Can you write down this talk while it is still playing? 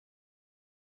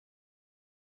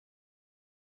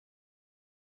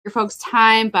your folks'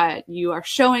 time, but you are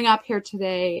showing up here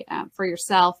today for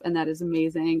yourself, and that is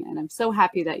amazing. And I'm so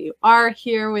happy that you are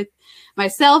here with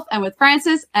myself and with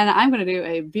Frances, and I'm going to do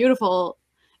a beautiful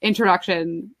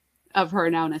introduction of her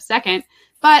now in a second.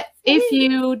 But if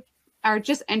you are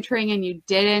just entering and you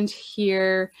didn't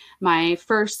hear my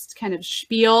first kind of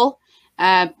spiel,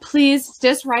 please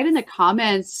just write in the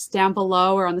comments down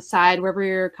below or on the side, wherever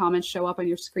your comments show up on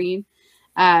your screen,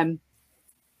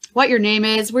 what your name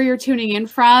is, where you're tuning in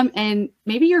from, and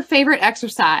maybe your favorite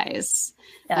exercise.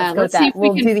 Yeah, let's see if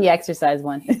we'll do the exercise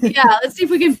one. Yeah, let's see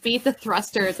if we can beat the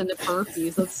thrusters and the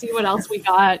burpees. Let's see what else we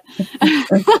got.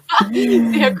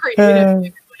 See how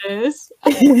creative it is.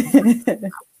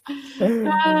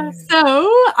 So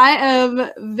I am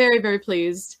very, very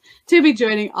pleased to be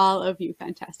joining all of you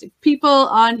fantastic people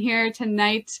on here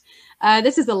tonight.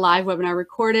 This is a live webinar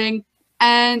recording,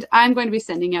 and I'm going to be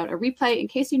sending out a replay in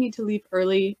case you need to leave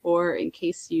early or in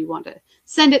case you want to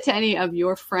send it to any of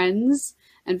your friends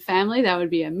and family. That would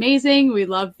be amazing. We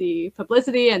love the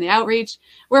publicity and the outreach.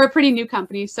 We're a pretty new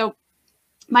company. So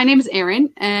my name is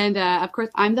Erin, and of course,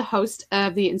 I'm the host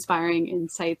of the Inspiring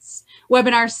Insights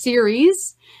webinar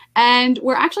series. And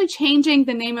we're actually changing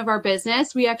the name of our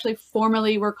business. We actually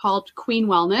formerly were called Queen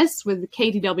Wellness with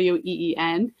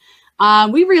KDWEEN.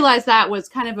 We realized that was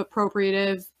kind of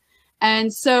appropriative.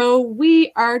 And so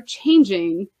we are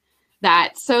changing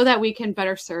that so that we can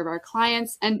better serve our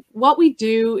clients. And what we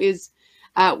do is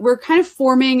we're kind of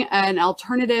forming an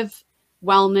alternative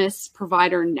wellness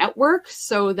provider network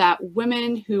so that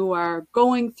women who are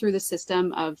going through the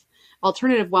system of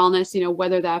alternative wellness,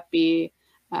 whether that be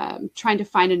trying to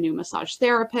find a new massage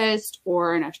therapist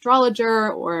or an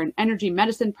astrologer or an energy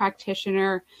medicine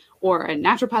practitioner or a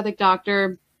naturopathic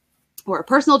doctor or a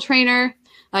personal trainer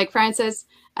like Frances,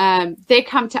 they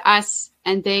come to us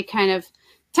and they kind of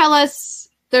tell us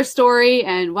their story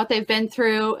and what they've been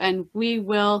through, and we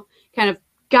will kind of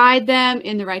guide them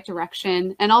in the right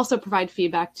direction and also provide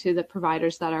feedback to the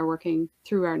providers that are working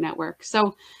through our network.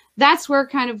 So that's where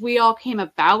kind of we all came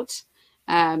about.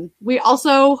 We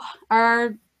also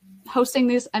are hosting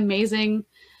this amazing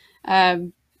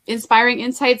Inspiring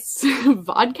Insights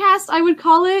vodcast, I would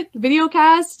call it,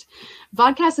 videocast.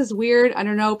 Vodcast is weird. I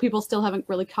don't know. People still haven't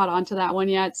really caught on to that one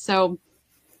yet. So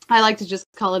I like to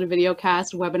just call it a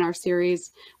videocast, webinar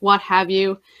series, what have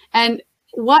you. And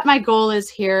what my goal is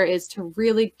here is to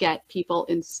really get people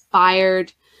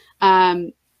inspired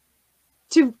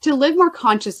to live more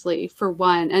consciously, for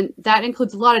one. And that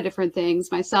includes a lot of different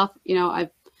things. Myself,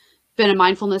 I've been a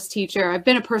mindfulness teacher. I've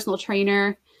been a personal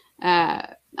trainer.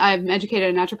 I'm educated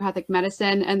in naturopathic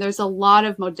medicine. And there's a lot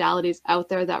of modalities out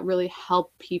there that really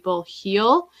help people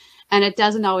heal. And it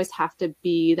doesn't always have to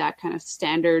be that kind of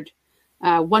standard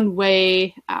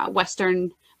one-way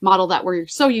Western model that we're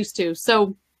so used to.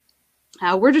 So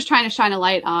we're just trying to shine a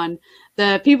light on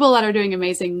the people that are doing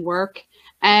amazing work.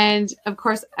 And of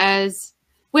course, as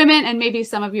women, and maybe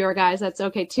some of you are guys, that's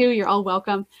okay too. You're all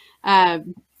welcome.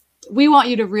 We want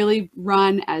you to really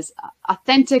run as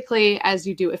authentically as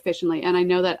you do efficiently. And I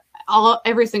know that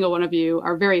every single one of you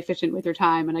are very efficient with your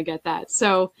time, and I get that.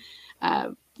 So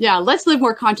yeah, let's live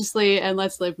more consciously and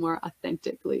let's live more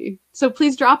authentically. So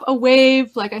please drop a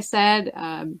wave. Like I said,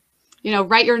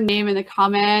 write your name in the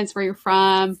comments, where you're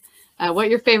from, what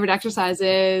your favorite exercise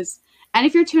is. And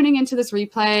if you're tuning into this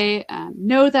replay,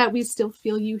 know that we still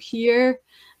feel you here.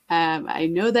 I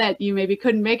know that you maybe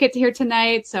couldn't make it here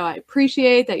tonight, so I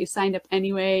appreciate that you signed up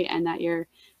anyway and that you're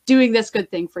doing this good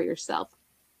thing for yourself.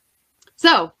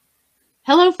 So,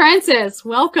 hello, Frances.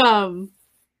 Welcome.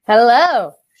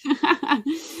 Hello.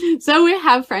 So we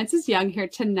have Frances Young here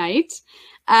tonight.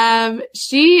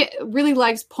 She really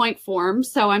likes point form,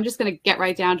 so I'm just going to get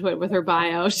right down to it with her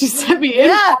bio. She sent me in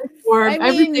point form,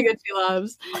 everything that she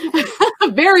loves.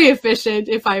 Very efficient,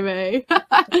 if I may.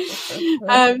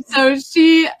 So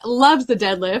she loves the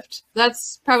deadlift.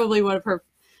 That's probably one of her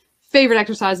favorite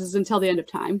exercises until the end of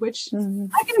time, which I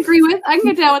can agree with. I can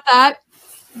get down with that.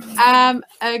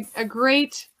 A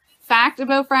great fact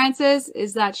about Frances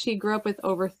is that she grew up with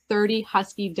over 30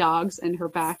 husky dogs in her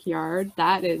backyard.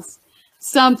 That is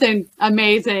something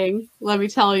amazing, let me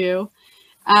tell you.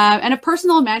 And a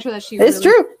personal mantra that she really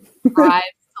strives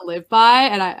to live by,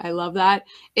 and I love that,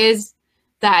 is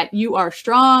that you are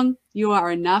strong, you are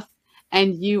enough,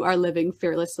 and you are living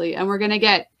fearlessly. And we're going to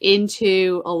get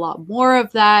into a lot more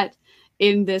of that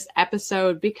in this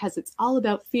episode, because it's all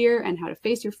about fear and how to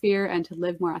face your fear and to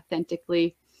live more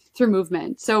authentically through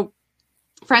movement. So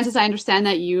Frances, I understand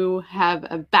that you have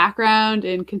a background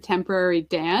in contemporary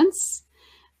dance,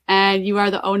 and you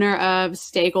are the owner of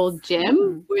Stay Gold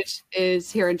Gym, which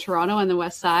is here in Toronto on the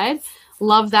west side.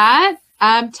 Love that.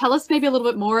 Tell us maybe a little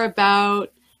bit more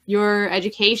about your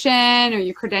education or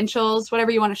your credentials,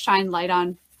 whatever you want to shine light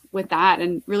on with that,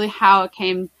 and really how it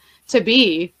came to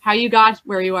be, how you got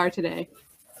where you are today.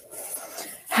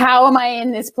 How am I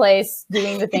in this place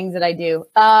doing the things that I do?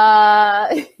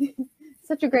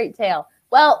 Such a great tale.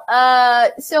 Well,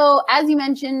 so as you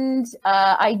mentioned,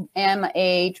 I am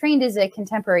trained as a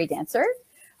contemporary dancer.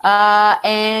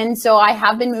 And so I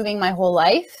have been moving my whole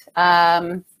life.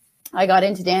 I got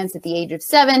into dance at the age of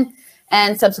 7.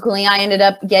 And subsequently, I ended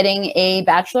up getting a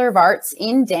Bachelor of Arts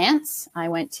in Dance. I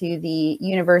went to the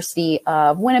University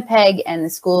of Winnipeg and the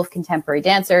School of Contemporary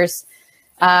Dancers,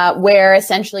 where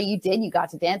essentially you got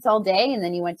to dance all day, and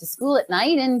then you went to school at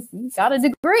night and you got a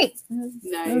degree.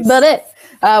 Nice. But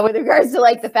with regards to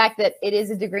like the fact that it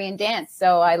is a degree in dance.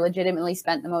 So I legitimately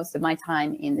spent the most of my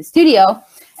time in the studio.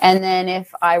 And then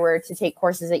if I were to take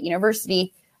courses at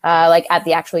university, like at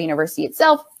the actual university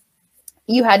itself,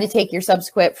 you had to take your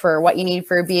subsequent for what you need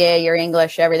for a BA, your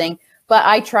English, everything. But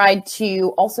I tried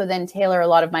to also then tailor a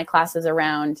lot of my classes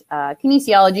around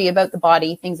kinesiology, about the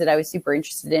body, things that I was super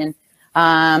interested in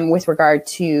with regard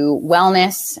to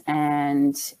wellness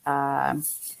and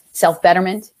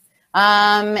self-betterment.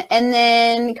 And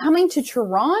then coming to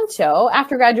Toronto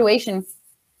after graduation,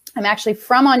 I'm actually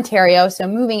from Ontario. So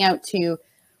moving out to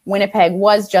Winnipeg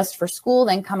was just for school,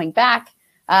 then coming back.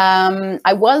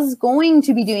 I was going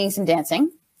to be doing some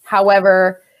dancing.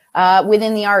 However,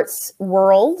 within the arts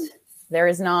world, there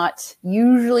is not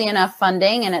usually enough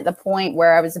funding. And at the point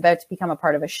where I was about to become a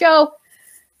part of a show,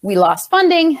 we lost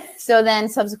funding. So then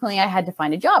subsequently I had to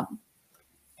find a job.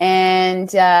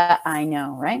 And I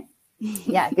know, right?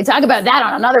 Yeah, we could talk about that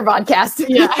on another podcast.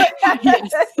 Yeah.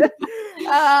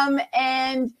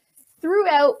 And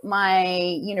throughout my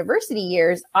university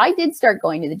years, I did start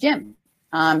going to the gym.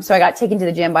 So I got taken to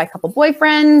the gym by a couple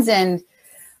boyfriends and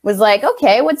was like,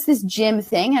 okay, what's this gym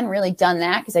thing? I hadn't really done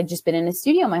that because I'd just been in a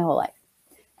studio my whole life.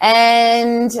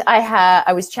 And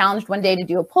I was challenged one day to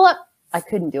do a pull-up. I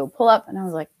couldn't do a pull-up. And I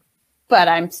was like, but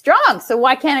I'm strong. So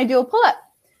why can't I do a pull-up?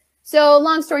 So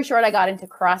long story short, I got into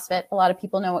CrossFit. A lot of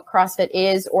people know what CrossFit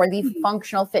is, or the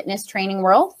functional fitness training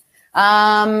world.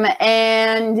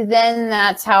 And then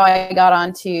that's how I got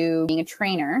onto being a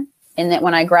trainer. And that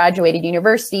when I graduated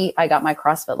university, I got my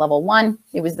CrossFit level 1.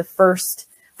 It was the first,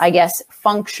 I guess,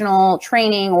 functional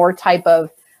training or type of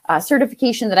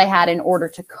certification that I had in order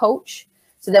to coach.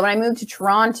 So that when I moved to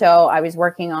Toronto, I was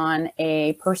working on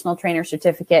a personal trainer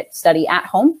certificate study at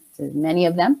home, so many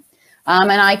of them.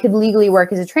 And I could legally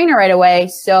work as a trainer right away.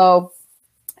 So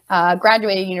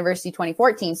graduated university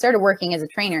 2014, started working as a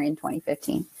trainer in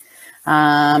 2015.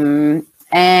 And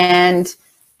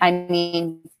I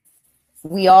mean,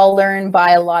 we all learn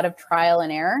by a lot of trial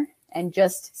and error and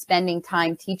just spending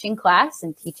time teaching class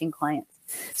and teaching clients.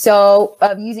 So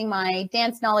using my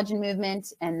dance knowledge and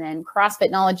movement and then CrossFit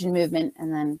knowledge and movement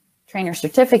and then trainer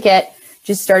certificate,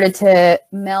 just started to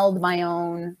meld my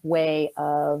own way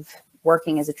of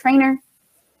working as a trainer.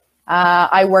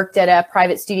 I worked at a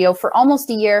private studio for almost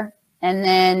a year and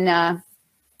then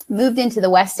moved into the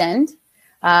West End.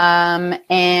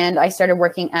 And I started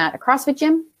working at a CrossFit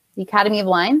gym, the Academy of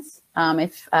Lions.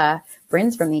 If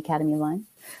Bryn's from the Academy of Lions,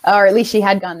 or at least she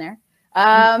had gone there.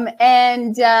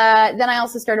 And then I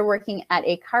also started working at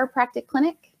a chiropractic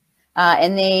clinic,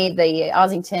 and the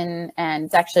Ossington, and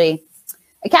it's actually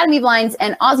Academy of Lions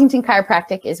and Ossington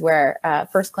Chiropractic is where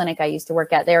first clinic I used to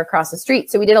work at. They're across the street.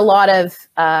 So we did a lot of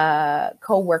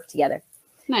co-work together.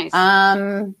 Nice.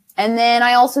 And then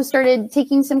I also started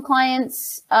taking some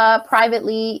clients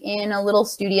privately in a little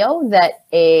studio that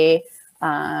a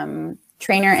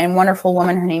trainer and wonderful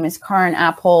woman, her name is Karen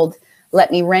Appold,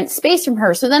 let me rent space from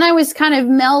her. So then I was kind of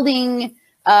melding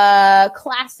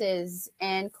classes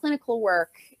and clinical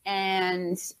work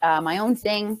and my own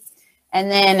thing. And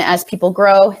then as people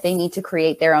grow, they need to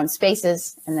create their own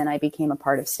spaces. And then I became a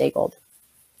part of Stay Gold.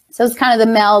 So it's kind of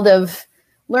the meld of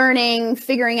learning,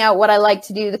 figuring out what I like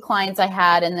to do, the clients I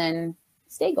had, and then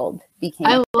Stay Gold became.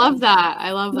 I love that.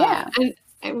 I love that. Yeah.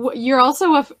 And you're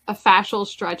also a fascial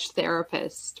stretch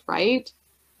therapist, right?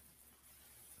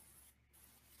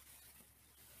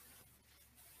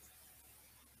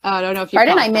 Oh, I don't know if you.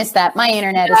 Pardon, I missed that. My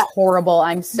internet is horrible.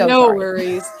 I'm so no sorry.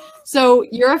 worries. So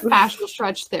you're a fascial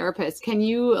stretch therapist. Can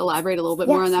you elaborate a little bit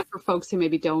more on that for folks who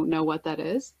maybe don't know what that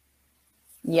is?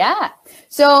 Yeah.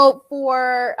 So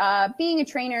for being a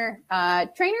trainer,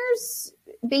 trainers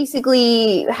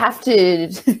basically have to,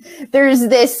 there's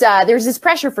this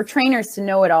pressure for trainers to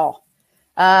know it all.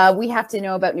 We have to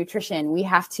know about nutrition. We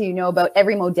have to know about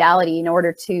every modality in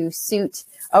order to suit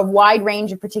a wide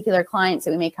range of particular clients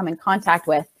that we may come in contact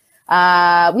with.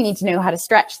 We need to know how to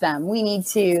stretch them. We need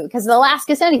to, because they'll ask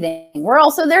us anything. We're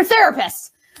also their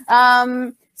therapists.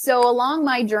 So along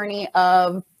my journey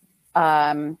of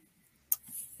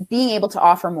being able to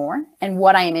offer more and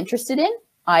what I am interested in,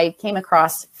 I came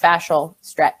across fascial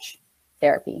stretch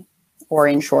therapy, or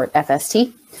in short,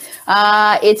 FST.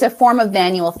 It's a form of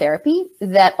manual therapy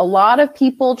that a lot of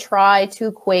people try to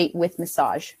equate with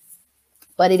massage,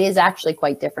 but it is actually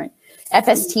quite different.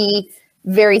 FST,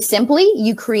 very simply,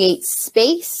 you create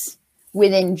space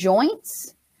within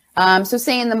joints. So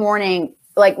say in the morning,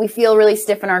 like we feel really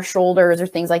stiff in our shoulders or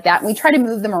things like that. And we try to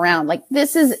move them around. Like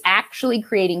this is actually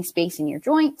creating space in your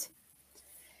joint.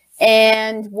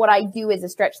 And what I do as a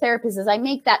stretch therapist is I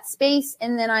make that space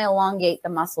and then I elongate the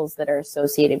muscles that are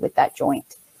associated with that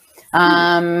joint.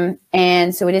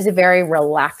 And so it is a very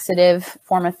relaxative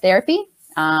form of therapy.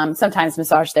 Sometimes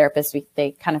massage therapists,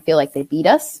 they kind of feel like they beat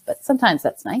us, but sometimes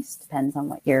that's nice. Depends on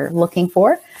what you're looking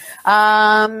for.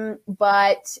 But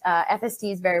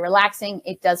FST is very relaxing.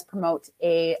 It does promote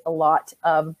a lot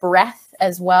of breath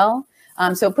as well.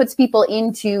 So it puts people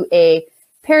into a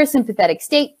parasympathetic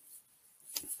state,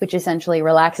 which essentially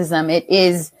relaxes them. It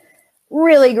is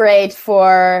really great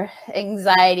for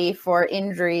anxiety, for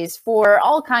injuries, for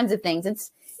all kinds of things.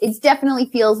 It definitely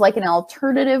feels like an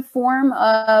alternative form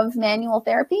of manual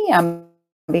therapy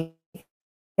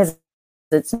because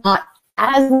it's not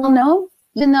as well known,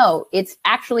 even though it's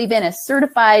actually been a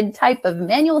certified type of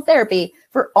manual therapy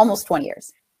for almost 20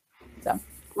 years. So.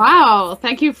 Wow,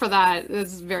 thank you for that.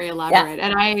 This is very elaborate. Yeah.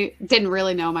 And I didn't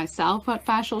really know myself what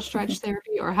fascial stretch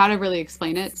therapy or how to really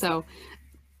explain it. So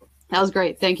that was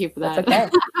great. Thank you for that. Okay.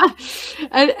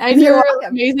 and your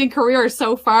amazing career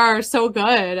so far, so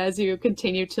good as you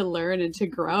continue to learn and to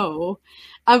grow.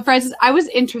 Frances, I was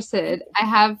interested.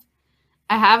 I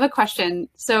have a question.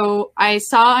 So I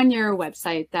saw on your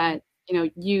website that,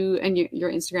 you and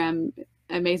your Instagram,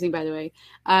 amazing, by the way,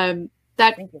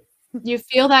 that you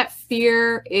feel that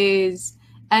fear is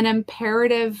an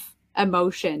imperative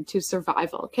emotion to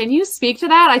survival. Can you speak to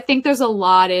that? I think there's a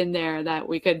lot in there that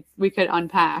we could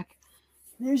unpack.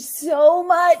 There's so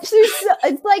much.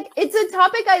 It's a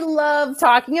topic I love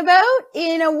talking about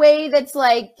in a way that's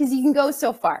like, because you can go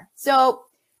so far. So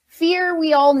fear,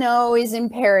 we all know, is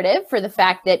imperative for the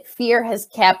fact that fear has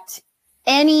kept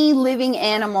any living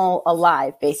animal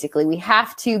alive. Basically, we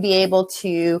have to be able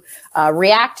to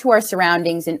react to our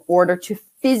surroundings in order to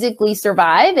physically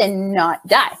survive and not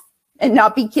die and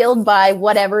not be killed by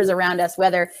whatever is around us,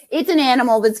 whether it's an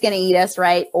animal that's going to eat us,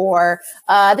 right? Or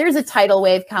there's a tidal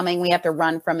wave coming, we have to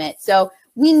run from it. So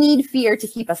we need fear to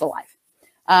keep us alive.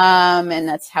 And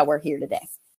that's how we're here today.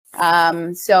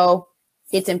 So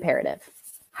it's imperative.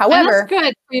 However, and that's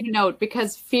good for you to note,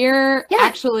 because fear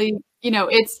actually,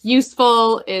 it's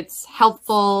useful, it's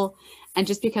helpful. And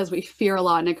just because we fear a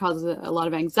lot and it causes a lot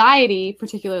of anxiety,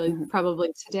 particularly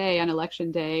probably today on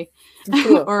election day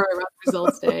or around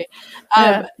results day,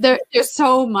 there's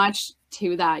so much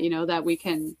to that, that we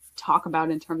can talk about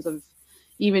in terms of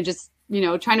even just,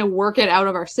 trying to work it out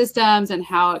of our systems and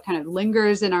how it kind of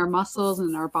lingers in our muscles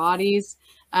and our bodies.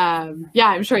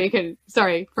 I'm sure you can,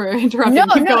 sorry for interrupting.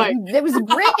 Keep going. It was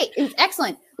great. It was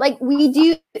excellent. Like we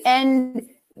do. And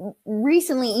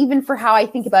recently, even for how I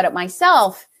think about it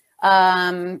myself,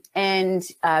 and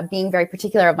being very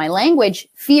particular of my language,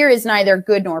 fear is neither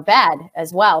good nor bad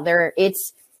as well.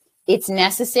 It's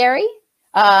necessary,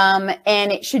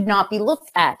 and it should not be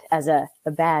looked at as a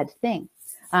bad thing,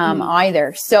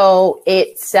 either. So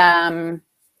it's,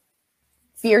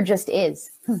 fear just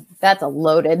is. That's a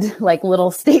loaded,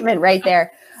 little statement right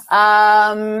there.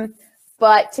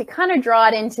 But to kind of draw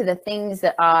it into the things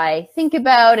that I think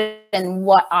about and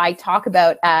what I talk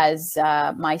about as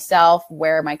myself,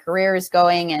 where my career is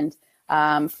going,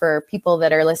 and for people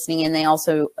that are listening in,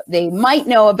 they might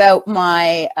know about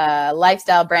my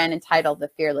lifestyle brand entitled The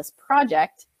Fearless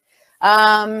Project,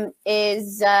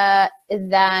 is that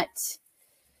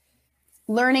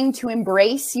learning to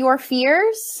embrace your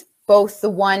fears, both the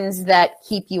ones that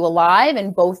keep you alive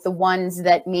and both the ones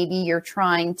that maybe you're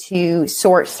trying to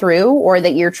sort through or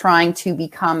that you're trying to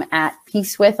become at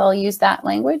peace with, I'll use that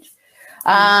language,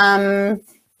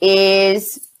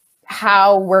 is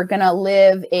how we're going to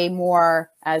live a more,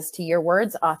 as to your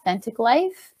words, authentic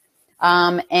life.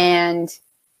 And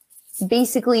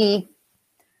basically,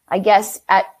 I guess,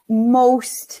 at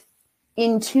most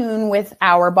in tune with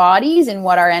our bodies and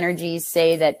what our energies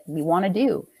say that we want to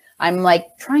do. I'm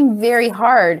trying very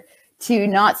hard to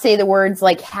not say the words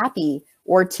like happy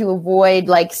or to avoid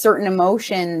certain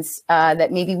emotions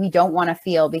that maybe we don't want to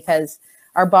feel, because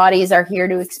our bodies are here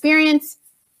to experience,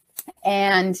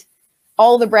 and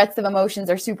all the breadth of emotions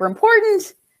are super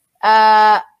important.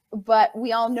 but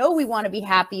we all know we want to be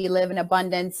happy, live in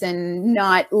abundance, and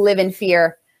not live in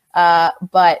fear.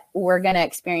 But we're going to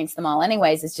experience them all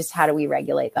anyways. It's just how do we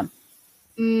regulate them?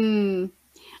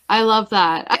 I love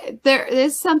that. There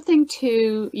is something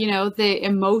to, the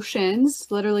emotions,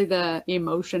 literally the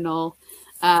emotional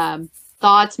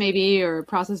thoughts maybe, or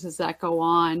processes that go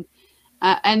on.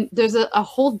 And there's a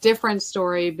whole different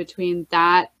story between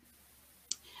that.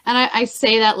 And I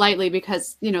say that lightly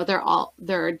because,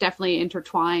 they're definitely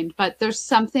intertwined, but there's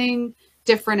something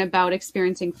different about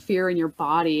experiencing fear in your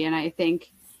body. And I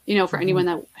think, for anyone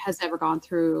that has ever gone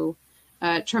through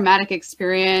a traumatic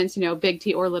experience, big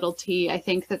T or little t, I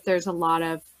think that there's a lot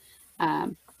of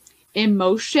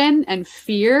emotion and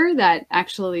fear that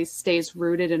actually stays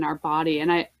rooted in our body.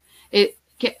 And I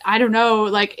don't know,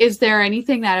 like, is there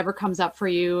anything that ever comes up for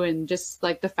you and just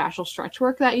like the fascial stretch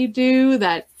work that you do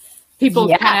that people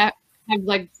kind of have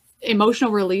like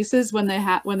emotional releases when they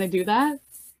do that?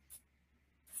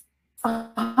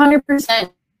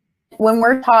 100%. When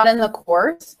we're taught in the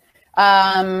course,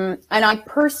 and I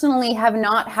personally have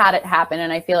not had it happen,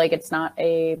 and I feel like it's not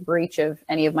a breach of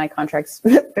any of my contracts,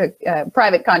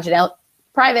 private confidentiality,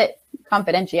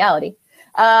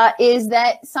 is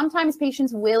that sometimes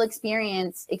patients will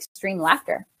experience extreme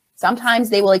laughter. Sometimes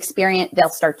they'll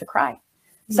start to cry.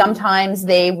 Sometimes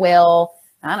they will,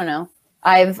 I don't know.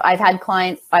 I've had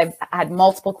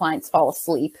multiple clients fall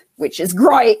asleep, which is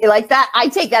great. Like that, I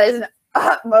take that as an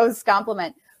utmost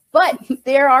compliment. But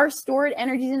there are stored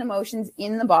energies and emotions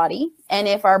in the body. And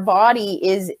if our body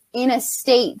is in a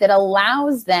state that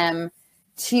allows them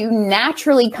to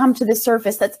naturally come to the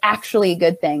surface, that's actually a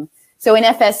good thing. So in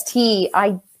FST,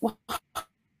 I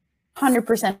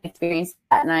 100% experienced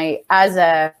that. And I, as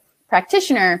a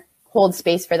practitioner, hold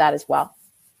space for that as well.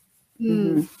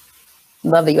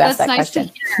 Love that you asked that question.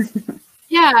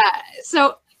 Yeah.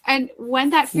 So, and when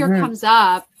that fear comes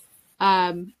up,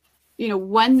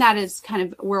 when that is kind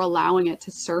of, we're allowing it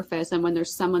to surface, and when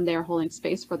there's someone there holding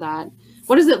space for that,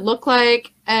 what does it look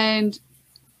like? And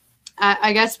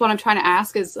I guess what I'm trying to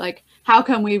ask is like, how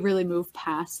can we really move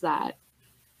past that?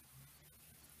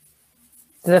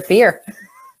 The fear.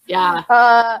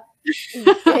 Yeah.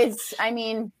 It's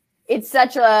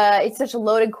such a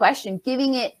loaded question.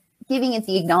 Giving it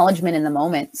the acknowledgement in the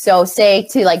moment. So say,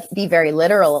 to like be very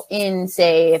literal,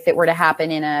 say if it were to happen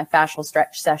in a fascial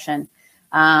stretch session,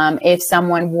 if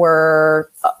someone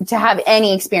were to have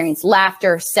any experience,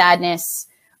 laughter, sadness,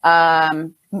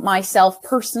 myself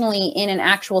personally in an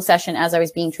actual session, as I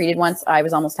was being treated once, I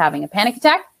was almost having a panic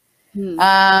attack.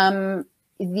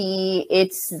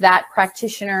 It's that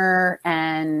practitioner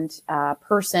and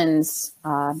person's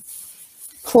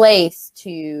place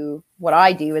to what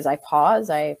I do is I pause.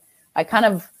 I kind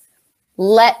of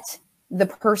let the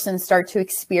person start to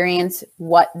experience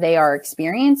what they are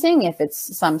experiencing, if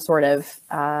it's some sort of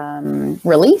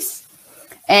release,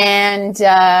 and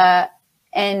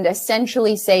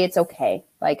essentially say it's okay.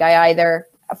 Like I either,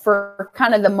 for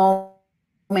kind of the moment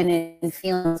and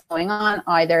feelings going on,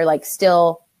 either like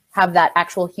still have that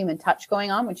actual human touch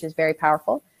going on, which is very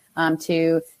powerful,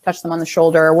 to touch them on the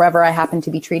shoulder or wherever I happen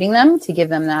to be treating them, to give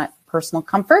them that personal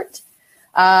comfort.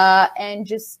 And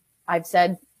just, I've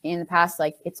said in the past,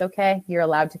 like, it's okay. You're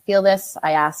allowed to feel this.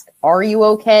 I ask, are you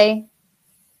okay?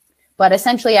 But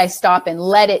essentially I stop and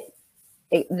let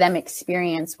them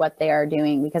experience what they are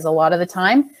doing. Because a lot of the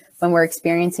time when we're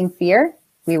experiencing fear,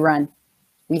 we run,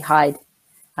 we hide.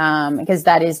 Because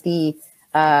that is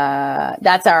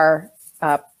that's our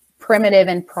primitive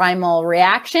and primal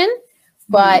reaction.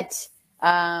 But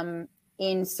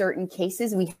in certain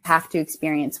cases, we have to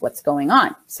experience what's going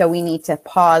on. So we need to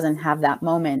pause and have that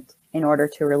moment in order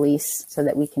to release so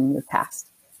that we can move past.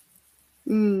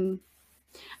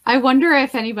 I wonder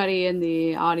if anybody in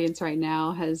the audience right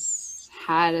now has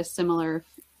had a similar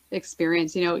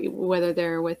experience, whether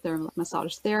they're with their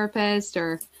massage therapist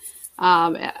or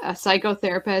a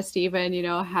psychotherapist, even,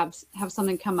 have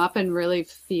something come up and really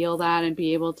feel that and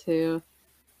be able to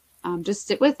just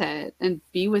sit with it and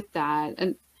be with that.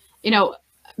 And,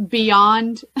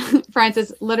 beyond,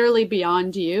 Frances, literally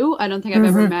beyond you, I don't think I've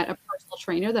ever met a personal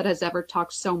trainer that has ever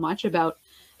talked so much about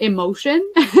emotion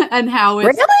and how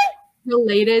it's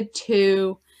related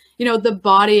to, the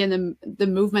body and the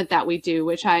movement that we do,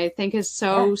 which I think is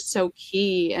so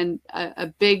key and a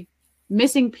big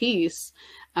missing piece.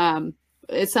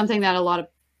 It's something that a lot of,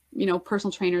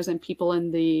 personal trainers and people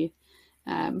in the,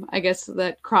 I guess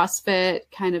that CrossFit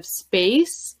kind of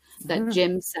space, that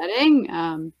gym setting,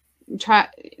 I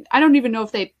don't even know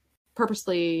if they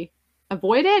purposely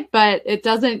avoid it, but it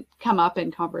doesn't come up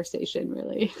in conversation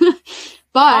really.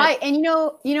 But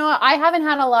I haven't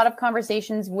had a lot of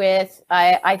conversations with,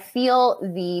 I feel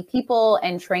the people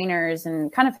and trainers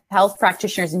and kind of health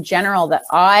practitioners in general that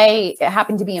I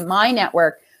happen to be in my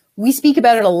network, we speak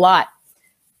about it a lot.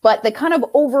 But the kind of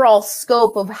overall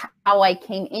scope of how I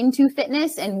came into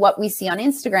fitness and what we see on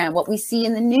Instagram, what we see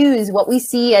in the news, what we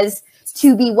see as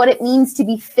to be what it means to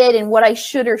be fit and what I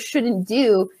should or shouldn't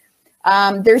do.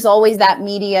 There's always that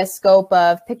media scope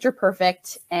of picture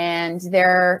perfect, and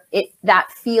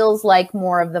that feels like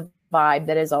more of the vibe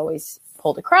that is always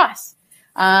pulled across.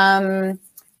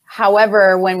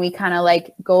 However, when we kind of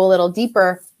like go a little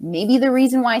deeper, maybe the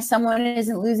reason why someone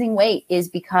isn't losing weight is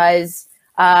because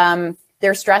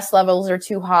their stress levels are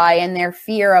too high and their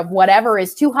fear of whatever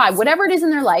is too high, whatever it is in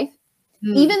their life,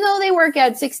 even though they work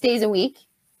out 6 days a week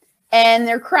and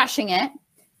they're crushing it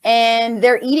and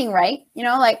they're eating right.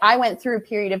 Like I went through a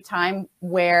period of time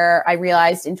where I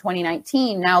realized in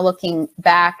 2019, now looking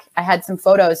back, I had some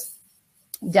photos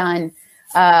done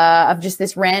of just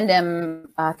this random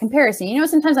comparison.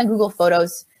 Sometimes on Google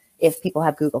Photos, if people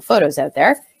have Google Photos out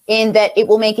there, in that it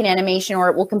will make an animation or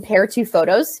it will compare two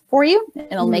photos for you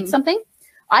and it'll make something.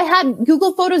 I had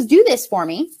Google Photos do this for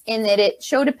me in that it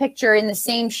showed a picture in the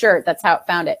same shirt. That's how it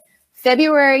found it.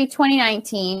 February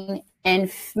 2019, and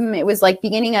it was like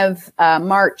beginning of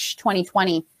March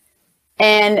 2020.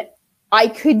 And I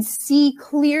could see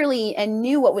clearly and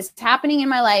knew what was happening in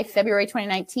my life, February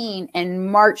 2019 and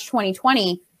March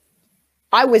 2020.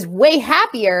 I was way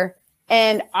happier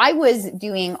and I was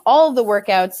doing all of the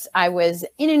workouts. I was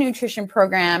in a nutrition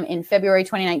program in February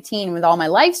 2019 with all my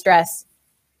life stress.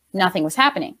 Nothing was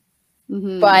happening.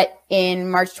 But in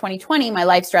March 2020, my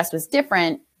life stress was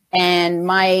different. And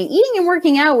my eating and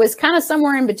working out was kind of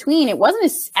somewhere in between. It wasn't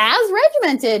as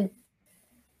regimented,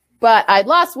 but I'd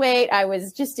lost weight. I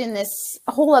was just in this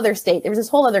whole other state. There was this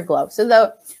whole other glow. So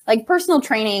the personal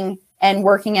training and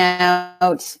working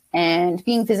out and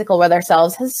being physical with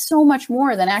ourselves has so much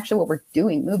more than actually what we're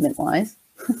doing movement wise.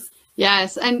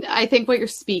 Yes. And I think what you're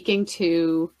speaking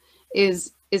to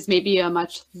is maybe a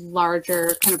much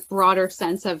larger, kind of broader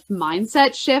sense of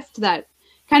mindset shift that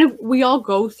kind of we all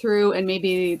go through. And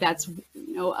maybe that's,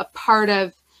 a part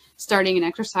of starting an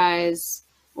exercise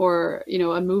or,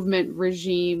 a movement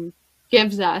regime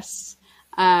gives us.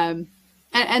 And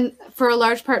for a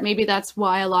large part, maybe that's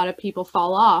why a lot of people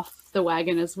fall off the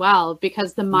wagon as well,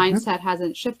 because the mindset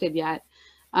hasn't shifted yet.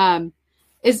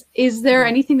 Is there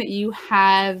anything that you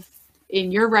have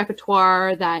in your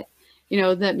repertoire that,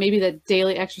 that maybe the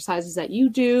daily exercises that you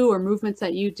do or movements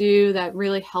that you do that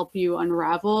really help you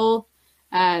unravel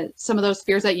some of those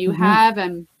fears that you have?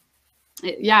 And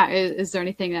is there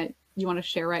anything that you want to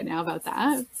share right now about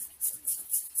that?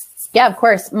 Yeah, of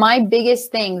course. My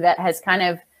biggest thing that has kind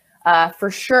of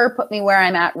for sure put me where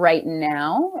I'm at right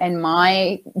now, and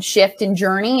my shift in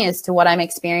journey as to what I'm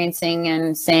experiencing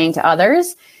and saying to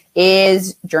others,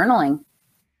 is journaling.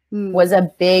 Was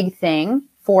a big thing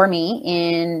for me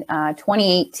in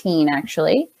 2018,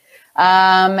 actually.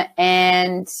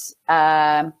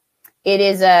 It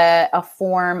is a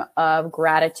form of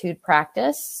gratitude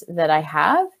practice that I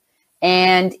have,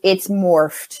 and it's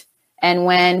morphed. And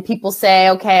when people say,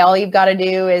 okay, all you've got to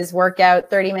do is work out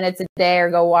 30 minutes a day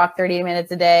or go walk 30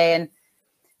 minutes a day. And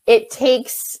it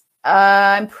takes,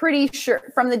 I'm pretty sure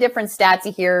from the different stats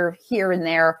here and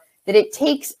there, that it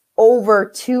takes over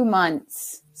 2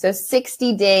 months. So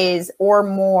 60 days or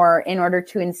more in order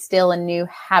to instill a new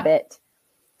habit.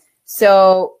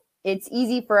 So it's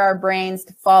easy for our brains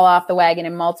to fall off the wagon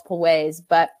in multiple ways,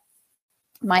 but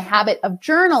my habit of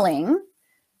journaling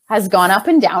has gone up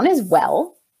and down as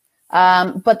well.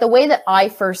 But the way that I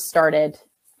first started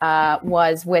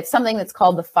was with something that's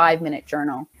called the 5-minute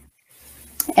journal.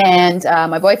 And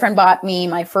my boyfriend bought me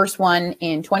my first one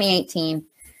in 2018.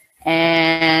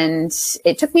 And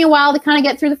it took me a while to kind of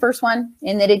get through the first one,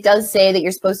 in that it does say that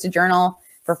you're supposed to journal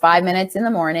for 5 minutes in the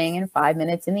morning and 5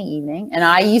 minutes in the evening. And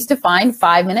I used to find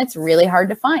 5 minutes really hard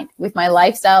to find. With my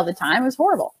lifestyle at the time, it was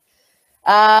horrible.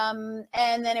 And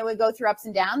then it would go through ups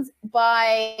and downs.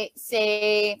 By,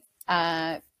 say,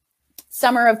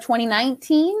 summer of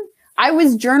 2019, I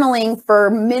was journaling for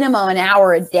minimum an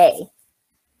hour a day.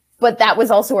 But that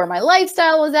was also where my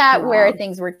lifestyle was at, where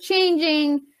things were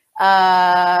changing. So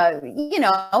I mean,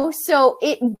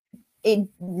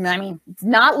 it's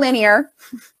not linear,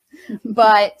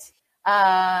 but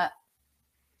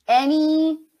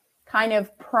any kind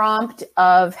of prompt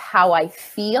of how I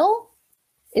feel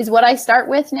is what I start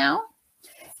with now.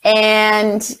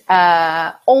 And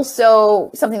also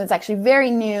something that's actually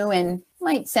very new and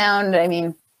might sound, I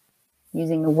mean,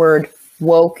 using the word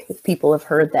woke, if people have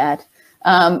heard that,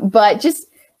 but just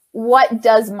what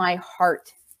does my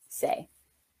heart say?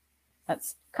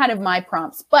 That's kind of my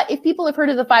prompts. But if people have heard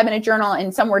of the 5-minute journal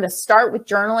and somewhere to start with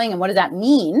journaling, and what does that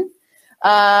mean?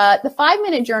 The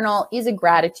 5-minute journal is a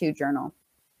gratitude journal.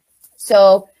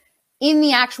 So in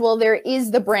the actual, there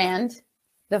is the brand,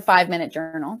 the 5-minute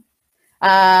journal.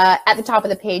 At the top of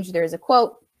the page, there's a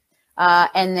quote.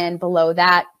 And then below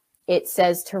that, it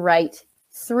says to write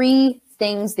 3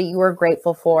 things that you are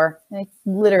grateful for. It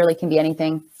literally can be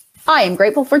anything. I am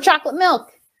grateful for chocolate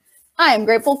milk. I am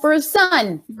grateful for a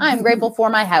son. I am grateful for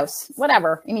my house.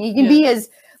 Whatever. I mean, you can be as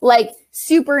like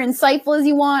super insightful as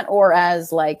you want, or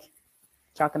as like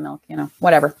chocolate milk, you know,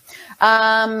 whatever.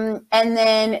 And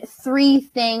then 3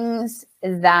 things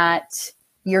that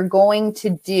you're going to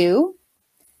do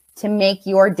to make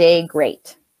your day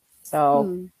great.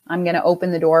 So I'm going to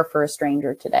open the door for a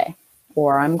stranger today,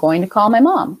 or I'm going to call my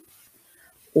mom,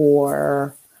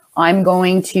 or I'm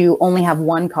going to only have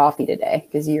 1 coffee today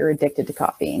because you're addicted to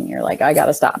coffee and you're like, I got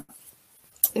to stop.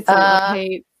 It's a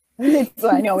love-hate.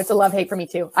 I know it's a love-hate for me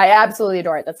too. I absolutely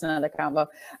adore it. That's another combo.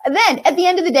 And then at the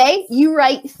end of the day, you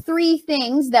write 3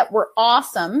 things that were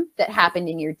awesome that happened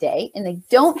in your day, and they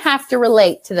don't have to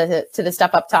relate to the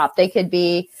stuff up top. They could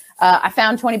be, I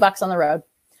found $20 on the road,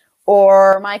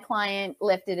 or my client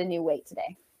lifted a new weight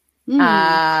today,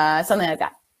 something like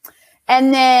that.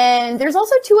 And then there's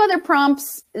also 2 other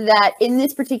prompts that in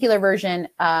this particular version,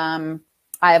 I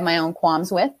have my own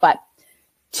qualms with, but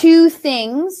 2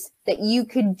 things that you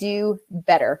could do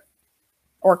better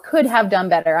or could have done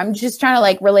better. I'm just trying to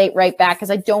like relate right back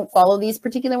because I don't follow these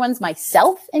particular ones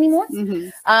myself anymore.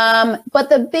 But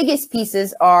the biggest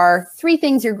pieces are 3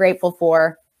 things you're grateful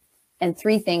for and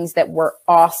 3 things that were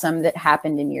awesome that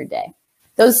happened in your day.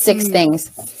 Those 6 things.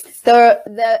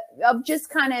 The of just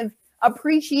kind of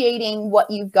appreciating what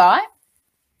you've got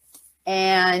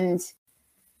and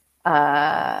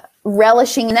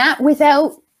relishing that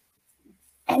without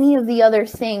any of the other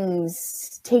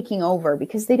things taking over,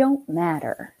 because they don't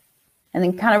matter. And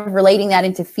then kind of relating that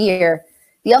into fear.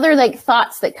 The other like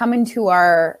thoughts that come into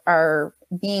our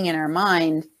being in our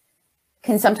mind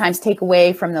can sometimes take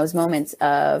away from those moments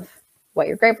of what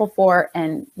you're grateful for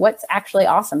and what's actually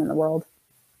awesome in the world.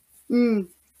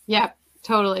 Yeah,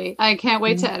 totally. I can't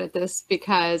wait to edit this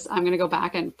because I'm going to go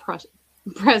back and press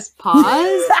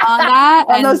pause on that.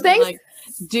 On and those things? Like,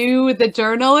 do the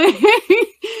journaling.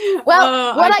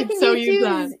 Well, what I can do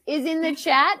too is in the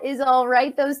chat is I'll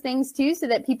write those things too so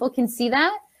that people can see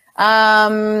that.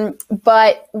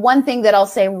 But one thing that I'll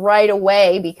say right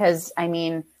away, because I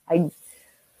mean,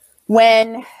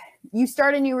 when you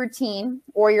start a new routine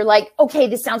or you're like, okay,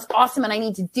 this sounds awesome and I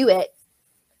need to do it.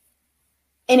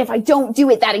 And if I don't do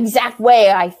it that exact way,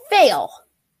 I fail.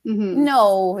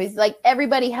 No, it's like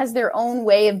everybody has their own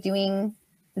way of doing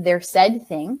their said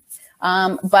thing.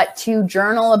 But to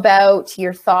journal about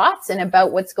your thoughts and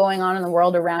about what's going on in the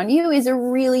world around you is a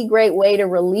really great way to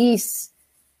release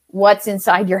what's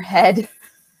inside your head.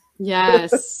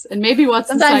 Yes. And maybe what's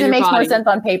sometimes inside it makes your body. more sense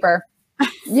on paper.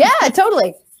 Yeah,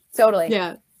 totally.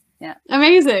 Yeah. Yeah.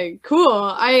 Amazing. Cool.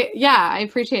 I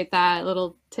appreciate that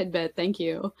little tidbit. Thank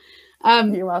you.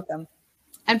 You're welcome.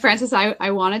 And Frances,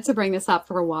 I wanted to bring this up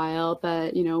for a while,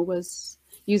 but, you know, was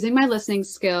using my listening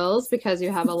skills because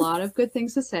you have a lot of good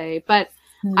things to say. But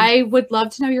I would love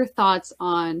to know your thoughts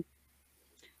on,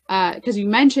 because you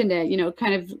mentioned it, you know,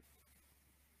 kind of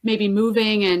maybe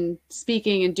moving and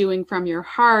speaking and doing from your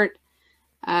heart,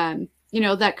 you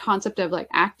know, that concept of like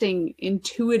acting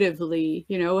intuitively,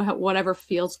 you know, whatever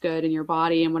feels good in your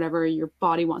body and whatever your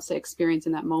body wants to experience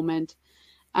in that moment.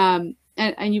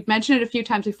 And you've mentioned it a few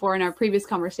times before in our previous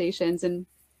conversations. And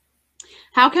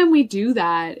how can we do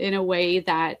that in a way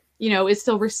that, you know, is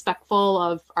still respectful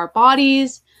of our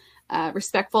bodies,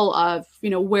 respectful of, you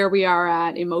know, where we are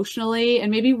at emotionally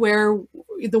and maybe where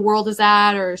the world is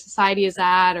at or society is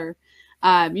at, or,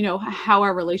 you know, how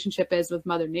our relationship is with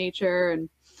Mother Nature. And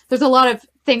there's a lot of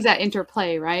things that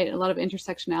interplay, right? A lot of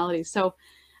intersectionality. So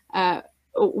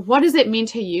what does it mean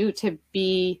to you to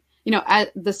be, you know, as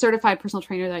the certified personal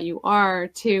trainer that you are,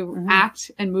 to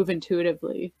act and move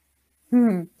intuitively?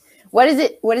 What does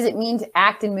it mean to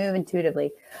act and move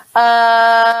intuitively?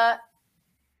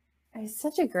 It's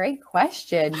such a great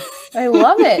question. I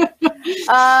love it.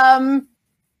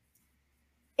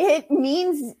 It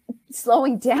means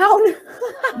slowing down.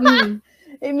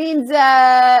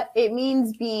 It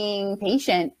means being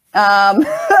patient. Yeah,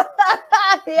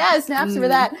 snaps for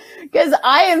that. Because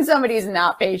I am somebody who's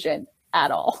not patient at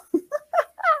all.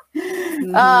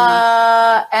 And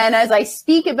as I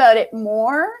speak about it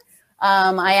more,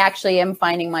 I actually am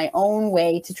finding my own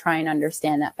way to try and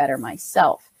understand that better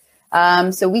myself.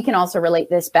 So we can also relate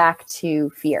this back to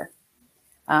fear.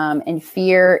 And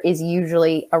fear is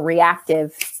usually a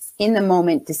reactive in the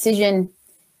moment decision,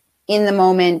 in the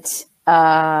moment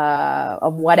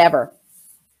of whatever.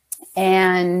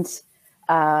 And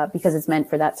because it's meant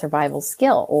for that survival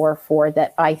skill, or for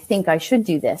that, I think I should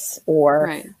do this,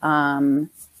 or right.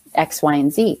 X, Y,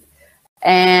 and Z.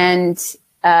 And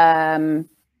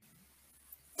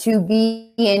to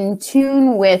be in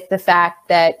tune with the fact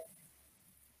that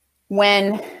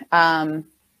when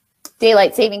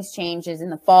daylight savings changes in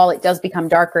the fall, it does become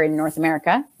darker in North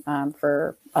America,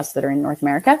 for us that are in North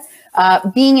America.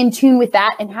 Being in tune with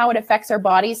that and how it affects our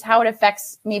bodies, how it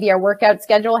affects maybe our workout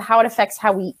schedule, how it affects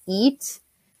how we eat,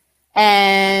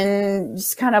 and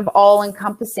just kind of all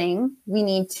encompassing. We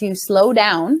need to slow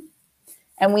down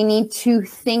and we need to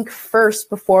think first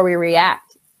before we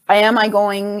react. Am I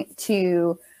going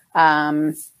to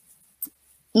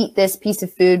eat this piece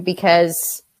of food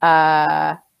because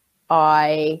I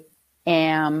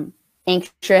am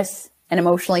anxious and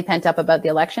emotionally pent up about the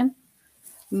election?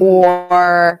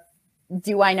 Or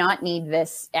do I not need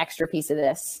this extra piece of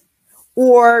this?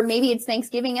 Or maybe it's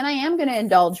Thanksgiving and I am going to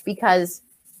indulge because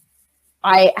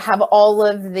I have all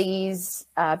of these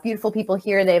beautiful people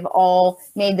here. They've all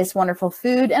made this wonderful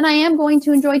food and I am going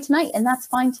to enjoy tonight, and that's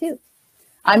fine too.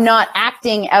 I'm not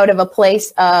acting out of a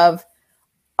place of,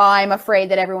 I'm afraid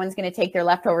that everyone's going to take their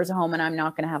leftovers home and I'm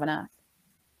not going to have enough.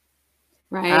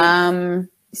 Right.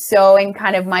 So in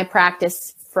kind of my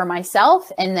practice for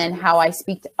myself, and then how I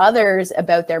speak to others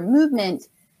about their movement,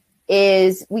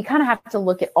 is we kind of have to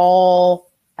look at all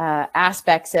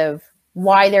aspects of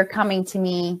why they're coming to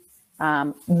me,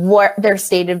 what their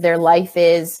state of their life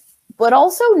is, but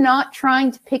also not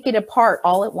trying to pick it apart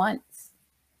all at once,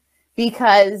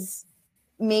 because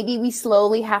maybe we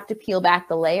slowly have to peel back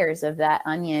the layers of that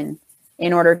onion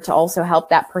in order to also help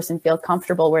that person feel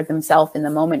comfortable with themselves in the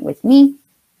moment with me,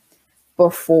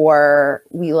 before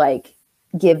we like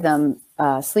give them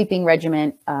a sleeping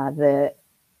regimen, the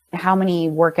how many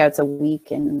workouts a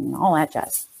week and all that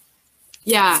jazz.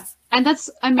 Yeah. And that's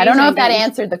amazing. I don't know if that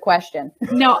answered the question.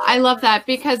 No, I love that,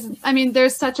 because I mean,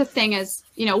 there's such a thing as,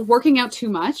 you know, working out too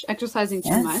much, exercising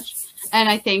too much. And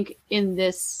I think in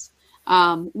this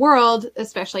world,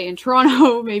 especially in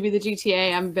Toronto, maybe the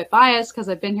GTA, I'm a bit biased because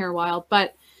I've been here a while,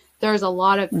 but there's a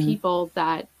lot of people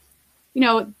that, you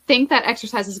know, think that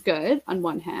exercise is good on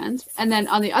one hand, and then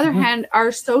on the other hand are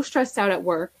so stressed out at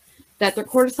work that their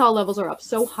cortisol levels are up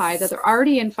so high that they're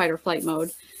already in fight or flight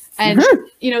mode. And,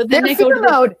 you know, then they go to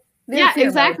mode. Yeah,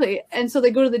 exactly. Mode. And so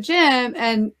they go to the gym,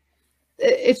 and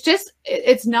it's just,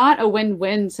 it's not a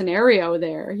win-win scenario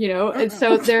there, you know? And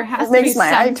so there has to be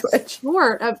some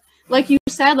sort of, like you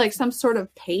said, like some sort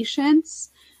of patience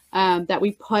that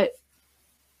we put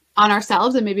on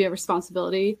ourselves, and maybe a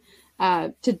responsibility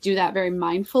to do that very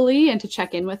mindfully, and to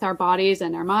check in with our bodies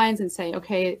and our minds and say,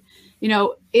 okay, you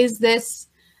know, is this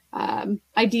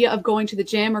idea of going to the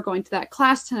gym or going to that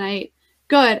class tonight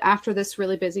good after this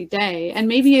really busy day? And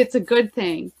maybe it's a good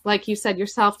thing, like you said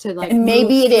yourself, to like, and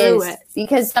maybe it is,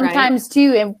 because sometimes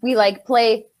too, and we like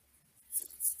play.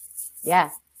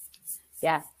 Yeah.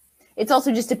 It's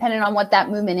also just dependent on what that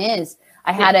movement is.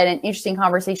 I had an interesting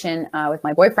conversation with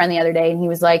my boyfriend the other day, and he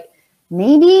was like,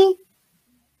 maybe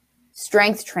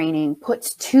strength training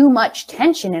puts too much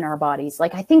tension in our bodies.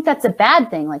 Like, I think that's a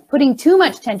bad thing. Like, putting too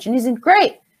much tension isn't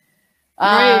great.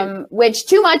 Which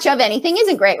too much of anything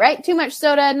isn't great, right? Too much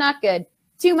soda, not good.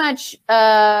 Too much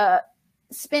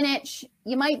spinach,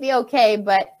 you might be okay,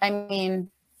 but I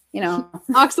mean, you know,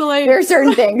 oxalate. There are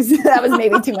certain things that was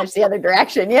maybe too much the other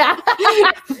direction. Yeah.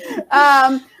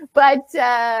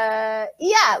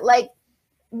 Like,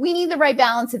 we need the right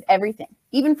balance of everything,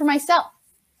 even for myself.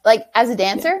 Like, as a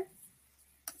dancer,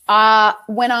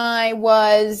 when I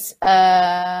was,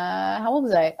 how old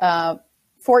was I?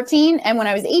 14. And when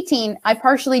I was 18, I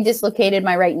partially dislocated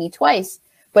my right knee twice.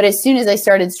 But as soon as I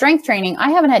started strength training,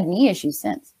 I haven't had knee issues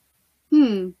since.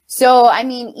 So, I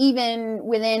mean, even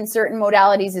within certain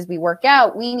modalities as we work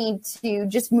out, we need to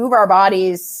just move our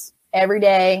bodies every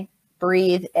day,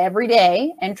 breathe every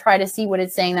day, and try to see what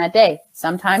it's saying that day.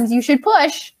 Sometimes you should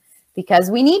push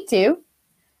because we need to,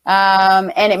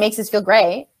 and it makes us feel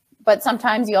great. But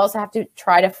sometimes you also have to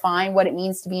try to find what it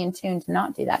means to be in tune to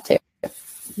not do that too.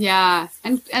 Yeah.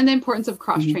 And the importance of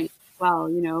cross training as well,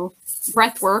 you know.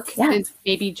 Breath work is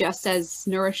maybe just as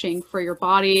nourishing for your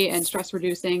body and stress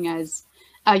reducing as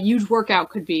a huge workout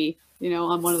could be, you know,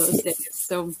 on one of those days.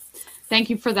 So thank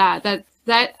you for that.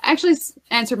 That actually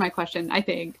answered my question, I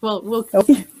think. We'll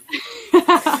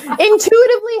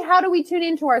Intuitively, how do we tune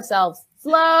into ourselves?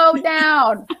 Slow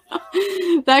down.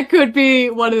 That could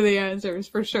be one of the answers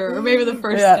for sure, or maybe the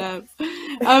first step.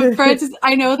 Frances,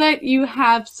 I know that you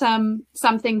have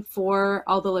something for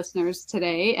all the listeners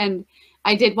today, and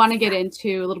I did want to get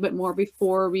into a little bit more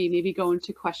before we maybe go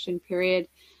into question period.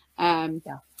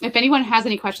 If anyone has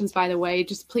any questions, by the way,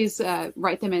 just please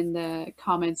write them in the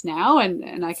comments now,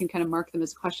 and I can kind of mark them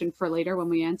as a question for later when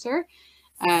we answer.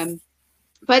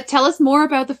 But tell us more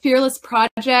about the Fearless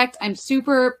Project. I'm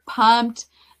super pumped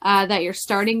that you're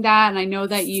starting that. And I know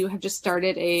that you have just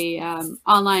started a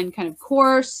online kind of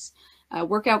course,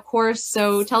 workout course.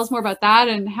 So tell us more about that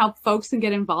and how folks can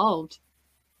get involved.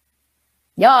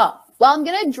 Yeah. Well, I'm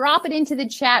going to drop it into the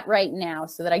chat right now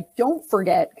so that I don't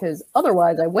forget, because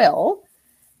otherwise I will.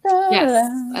 Yes,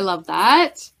 I love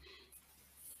that.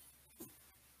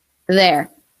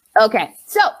 There. Okay.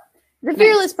 So the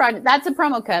Fearless Project, that's a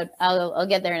promo code. I'll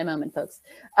get there in a moment, folks.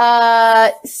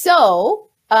 The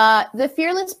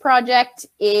Fearless Project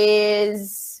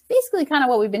is basically kind of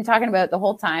what we've been talking about the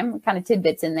whole time, kind of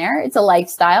tidbits in there. It's a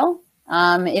lifestyle.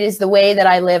 It is the way that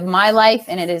I live my life,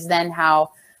 and it is then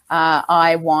how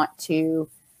I want to,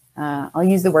 I'll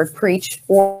use the word preach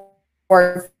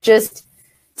or just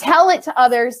tell it to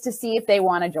others to see if they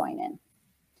want to join in.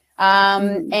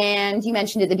 And you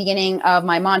mentioned at the beginning of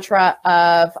my mantra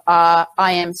of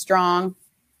I am strong,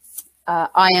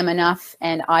 I am enough,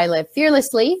 and I live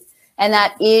fearlessly. And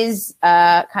that is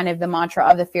kind of the mantra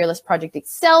of the Fearless Project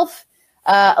itself.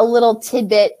 A little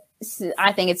tidbit,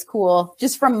 I think it's cool.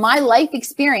 Just from my life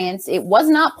experience, it was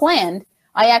not planned.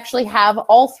 I actually have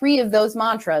all three of those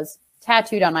mantras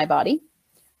tattooed on my body.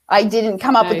 I didn't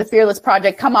come up with the Fearless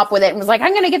Project, come up with it and was like,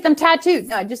 I'm going to get them tattooed.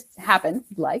 No, it just happened.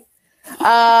 So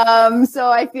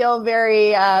I feel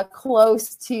very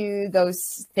close to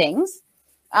those things.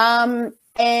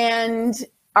 And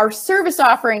our service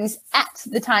offerings at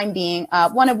the time being,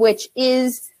 one of which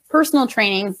is personal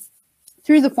training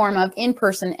through the form of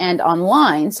in-person and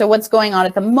online. So what's going on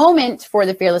at the moment for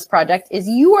the Fearless Project is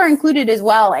you are included as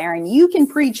well, Erin. You can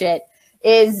preach it.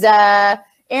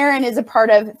 Erin is a part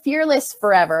of Fearless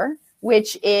Forever,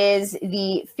 which is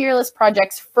the Fearless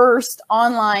Project's first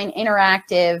online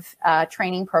interactive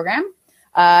training program.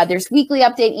 There's weekly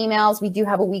update emails. We do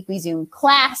have a weekly Zoom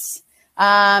class,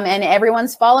 and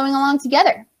everyone's following along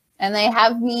together. And they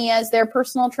have me as their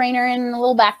personal trainer in a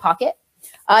little back pocket.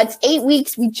 It's 8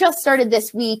 weeks. We just started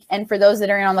this week. And for those that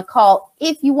are in on the call,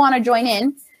 if you want to join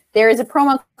in, there is a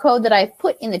promo code that I've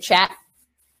put in the chat.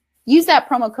 Use that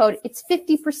promo code. It's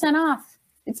 50% off.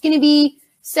 It's going to be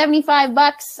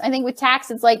 $75. I think with tax,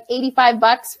 it's like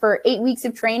 $85 for 8 weeks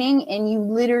of training. And you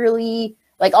literally,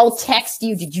 like, I'll text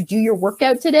you, did you do your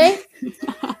workout today?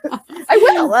 I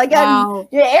will. Wow.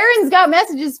 Erin's got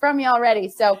messages from me already.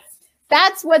 So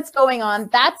that's what's going on.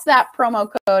 That's that promo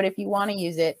code. If you want to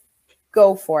use it,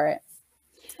 go for it.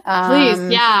 Please.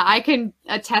 Yeah, I can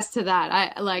attest to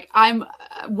that. I'm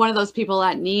one of those people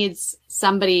that needs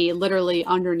somebody literally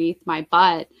underneath my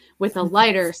butt with a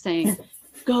lighter saying,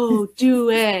 go do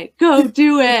it, go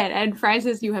do it. And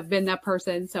Frances, you have been that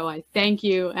person. So I thank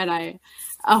you. And I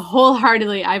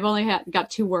wholeheartedly, I've only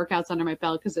got 2 workouts under my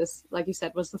belt because this, like you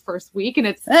said, was the first week, and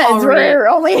it's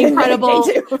already incredible.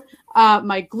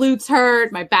 My glutes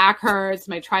hurt, my back hurts,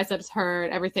 my triceps hurt,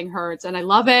 everything hurts, and I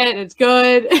love it. It's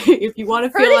good. If you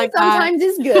want to feel like sometimes that,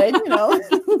 is good. You know,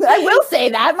 I will say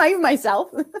that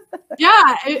myself.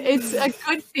 Yeah, it's a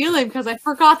good feeling because I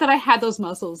forgot that I had those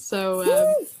muscles.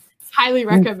 So highly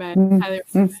recommend. Highly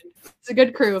recommend. It's a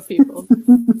good crew of people.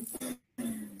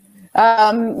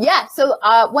 So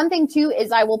one thing too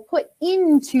is I will put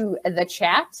into the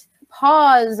chat,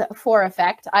 pause for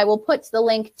effect. I will put the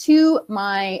link to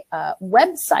my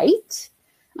website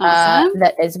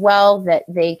that as well, that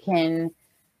they can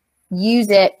use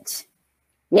it.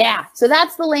 Yeah. So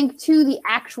that's the link to the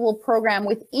actual program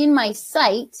within my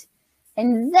site.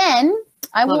 And then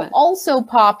I will also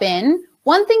pop in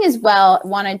one thing as well.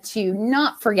 Wanted to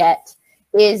not forget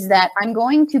is that I'm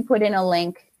going to put in a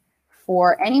link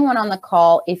for anyone on the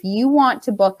call. If you want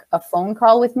to book a phone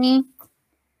call with me,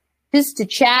 just to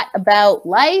chat about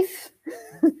life,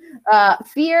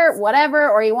 fear, whatever,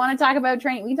 or you want to talk about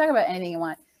training, we can talk about anything you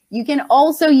want. You can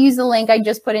also use the link I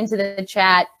just put into the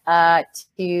chat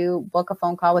to book a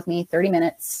phone call with me, 30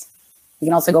 minutes. You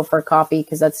can also go for a coffee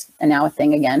because that's now a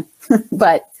thing again.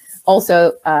 But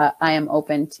also, I am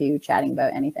open to chatting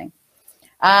about anything.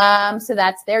 So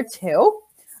that's there too.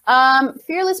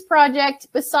 Fearless Project,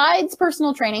 besides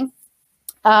personal training,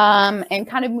 and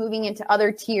kind of moving into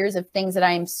other tiers of things that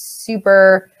I am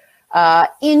super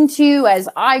into as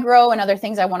I grow and other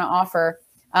things I want to offer.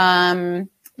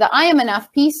 The I am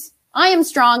enough piece, I am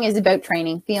strong is about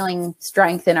training, feeling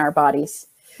strength in our bodies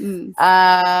in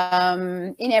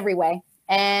every way.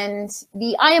 And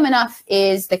the I am enough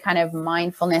is the kind of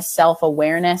mindfulness,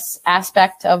 self-awareness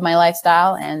aspect of my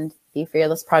lifestyle and the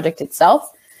Fearless Project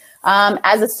itself.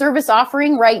 As a service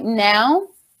offering right now,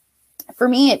 for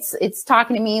me, it's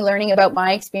talking to me, learning about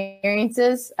my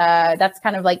experiences. That's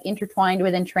kind of like intertwined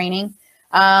within training.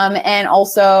 And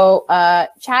also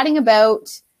chatting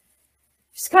about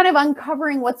just kind of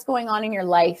uncovering what's going on in your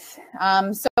life.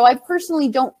 So I personally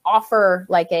don't offer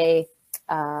like a,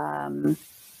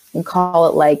 we'll call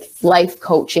it like life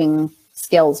coaching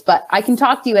skills, but I can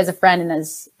talk to you as a friend and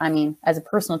as a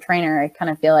personal trainer. I kind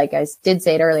of feel like I did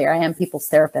say it earlier, I am people's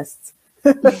therapists.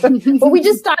 But we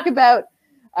just talk about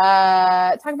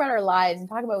our lives and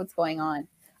talk about what's going on.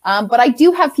 But I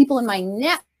do have people in my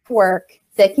network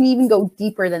that can even go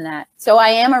deeper than that. So I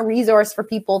am a resource for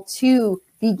people to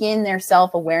begin their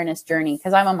self-awareness journey,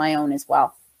 because I'm on my own as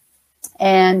well.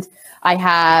 And I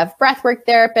have breathwork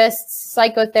therapists,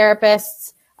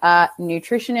 psychotherapists,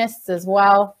 nutritionists as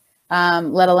well,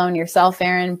 let alone yourself,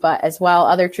 Erin, but as well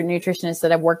other nutritionists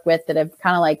that I've worked with that have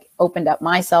kind of like opened up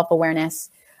my self-awareness.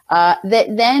 That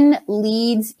then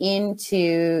leads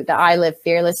into the I Live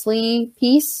Fearlessly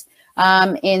piece,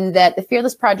 in that the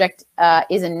Fearless Project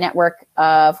is a network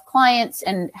of clients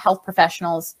and health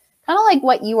professionals, kind of like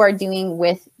what you are doing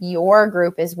with your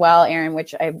group as well, Erin,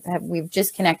 which we've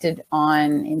just connected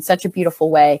on in such a beautiful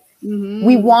way. Mm-hmm.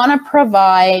 We want to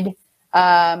provide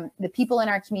the people in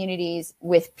our communities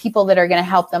with people that are going to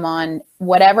help them on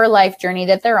whatever life journey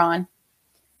that they're on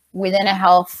within a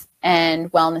health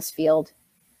and wellness field.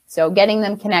 So getting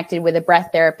them connected with a breath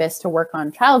therapist to work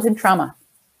on childhood trauma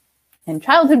and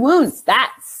childhood wounds,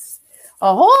 that's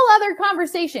a whole other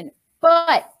conversation.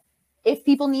 But if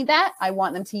people need that, I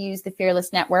want them to use the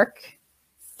Fearless Network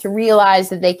to realize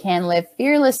that they can live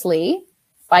fearlessly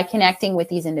by connecting with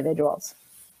these individuals.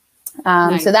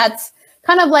 Nice. So that's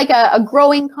kind of like a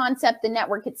growing concept, the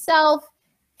network itself,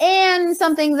 and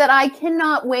something that I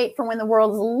cannot wait for when the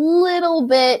world is a little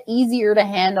bit easier to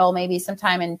handle, maybe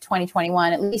sometime in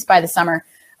 2021, at least by the summer,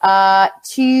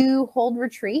 to hold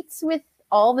retreats with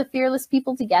all the fearless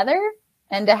people together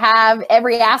and to have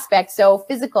every aspect. So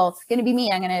physical, it's going to be me.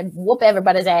 I'm going to whoop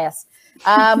everybody's ass.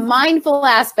 Mindful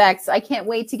aspects. I can't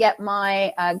wait to get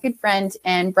my good friend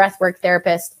and breathwork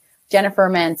therapist, Jennifer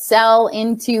Mansell,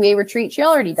 into a retreat. She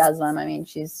already does them. I mean,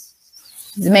 she's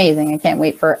amazing. I can't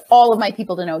wait for all of my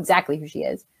people to know exactly who she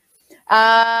is.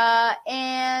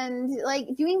 And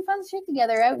like doing fun shit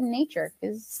together out in nature,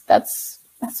 because that's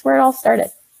where it all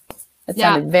started. It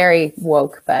sounded very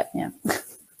woke, but yeah.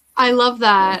 I love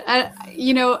that.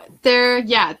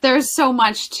 There's so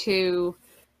much to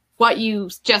what you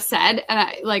just said.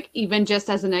 And even just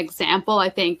as an example, I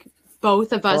think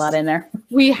both of us, a lot in there.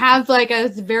 We have like a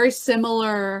very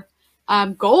similar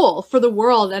goal for the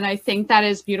world. And I think that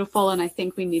is beautiful. And I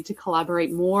think we need to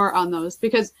collaborate more on those,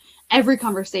 because every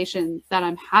conversation that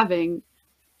I'm having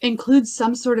includes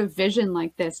some sort of vision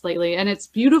like this lately. And it's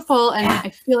beautiful. And I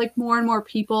feel like more and more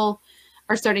people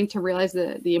are starting to realize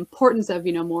the importance of,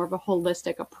 more of a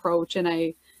holistic approach. And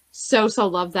I so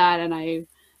love that. And I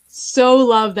so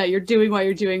love that you're doing what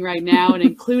you're doing right now, and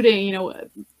including,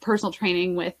 personal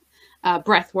training with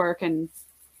breath work and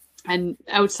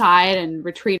outside and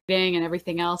retreating and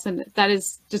everything else. And that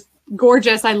is just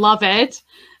gorgeous. I love it.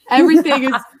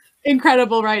 Everything is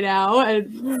incredible right now.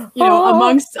 And,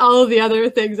 amongst all of the other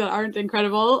things that aren't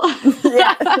incredible.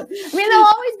 Yeah. I mean, there'll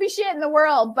always be shit in the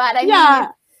world, but I mean,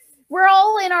 we're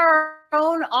all in our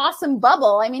own awesome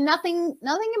bubble. I mean, nothing can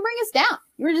bring us down.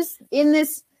 We're just in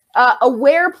this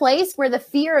aware place where the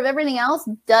fear of everything else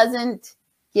we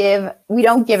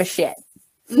don't give a shit.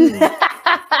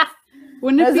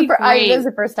 Wouldn't it be great? That was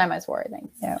the first time I swore, I think.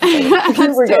 Yeah, that's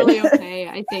totally okay.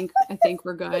 I think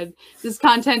we're good. This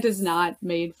content is not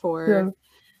made for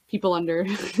people under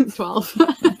 12. So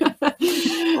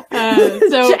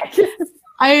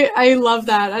I love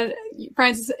that.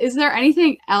 Frances, is there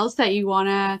anything else that you want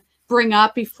to bring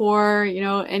up before,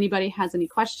 anybody has any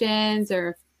questions,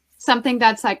 or something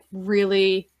that's like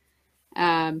really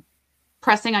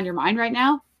pressing on your mind right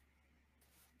now?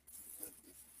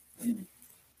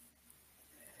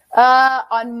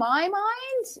 On my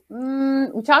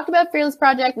mind, we talked about Fearless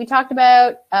Project. We talked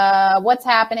about what's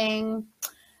happening.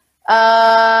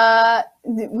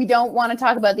 We don't want to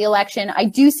talk about the election. I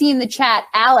do see in the chat,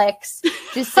 Alex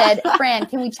just said, Fran,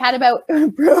 can we chat about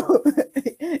pro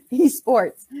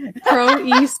esports? Pro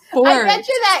esports.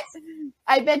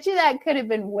 I bet you that could have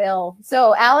been Will.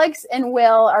 So Alex and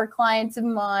Will are clients of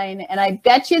mine, and I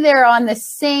bet you they're on the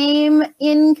same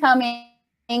incoming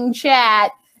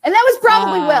chat. And that was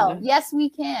probably Will. Yes, we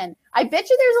can. I bet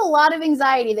you there's a lot of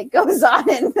anxiety that goes on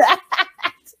in that.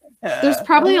 There's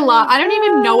probably a lot. I don't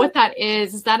even know what that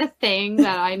is. Is that a thing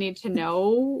that I need to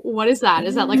know? What is that?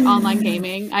 Is that like online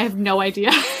gaming? I have no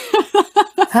idea.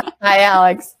 Hi,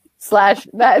 Alex. slash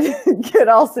that could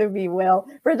also be Will.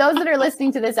 For those that are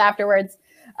listening to this afterwards,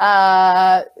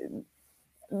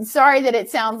 sorry that it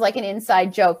sounds like an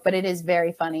inside joke, but it is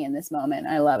very funny in this moment.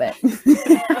 I love it.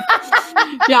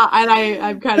 Yeah, and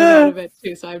I'm kind of out of it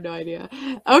too, so I have no idea.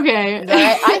 Okay. All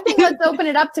right. I think let's open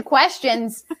it up to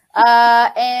questions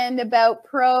and about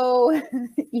pro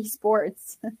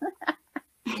esports.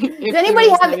 Does anybody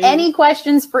have any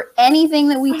questions for anything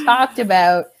that we talked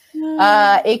about?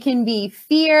 It can be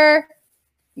fear.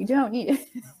 You don't need it.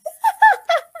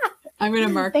 I'm going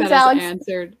to mark Thanks, that as Alex.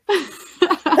 answered.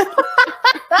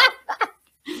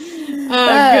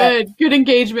 Good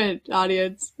engagement,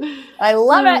 audience. I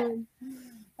love it.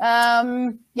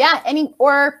 Yeah,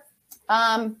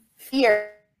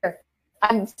 fear.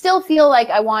 I still feel like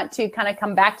I want to kind of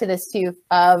come back to this too,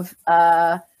 of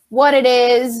what it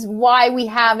is, why we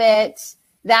have it,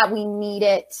 that we need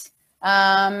it.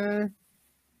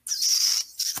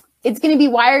 It's going to be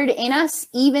wired in us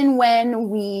even when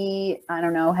we, I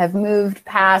don't know, have moved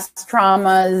past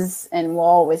traumas, and we'll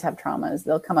always have traumas.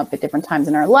 They'll come up at different times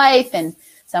in our life, and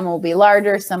some will be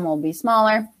larger, some will be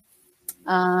smaller.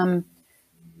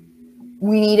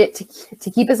 We need it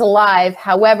to keep us alive.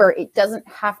 However, it doesn't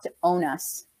have to own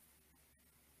us.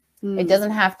 It doesn't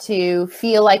have to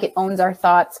feel like it owns our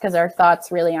thoughts, because our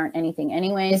thoughts really aren't anything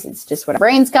anyways. It's just what our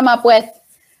brains come up with.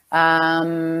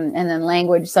 And then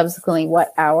language, subsequently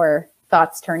what our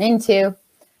thoughts turn into.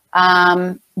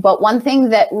 But one thing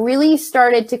that really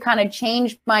started to kind of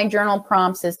change my journal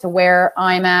prompts as to where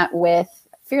I'm at with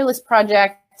Fearless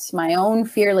Project, my own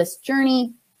fearless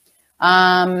journey,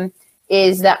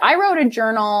 is that I wrote a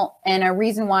journal, and a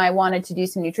reason why I wanted to do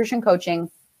some nutrition coaching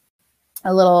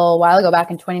a little while ago,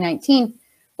 back in 2019,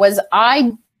 was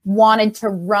I wanted to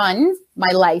run my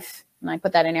life. And I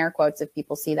put that in air quotes if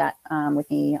people see that with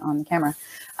me on the camera.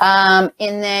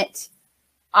 In that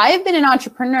I have been an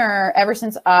entrepreneur ever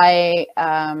since I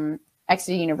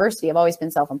exited university. I've always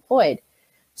been self-employed.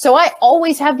 So I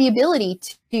always have the ability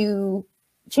to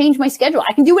change my schedule.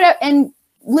 I can do whatever, and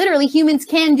literally humans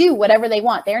can do whatever they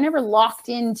want. They're never locked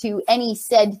into any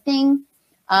said thing.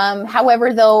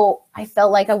 However, though, I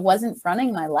felt like I wasn't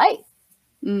running my life.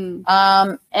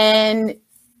 And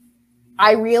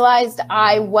I realized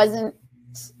I wasn't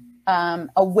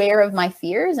aware of my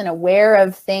fears and aware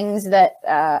of things that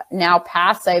now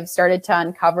past I've started to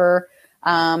uncover,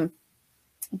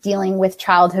 dealing with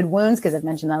childhood wounds, because I've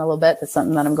mentioned that a little bit. That's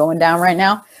something that I'm going down right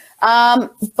now.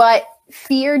 But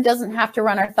fear doesn't have to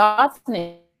run our thoughts, and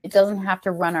it doesn't have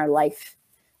to run our life.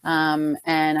 And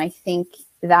I think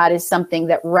that is something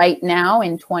that right now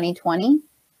in 2020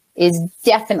 is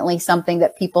definitely something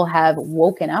that people have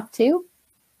woken up to.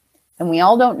 And we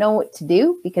all don't know what to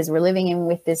do, because we're living in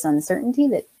with this uncertainty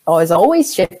that is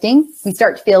always shifting. We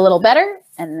start to feel a little better,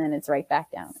 and then it's right back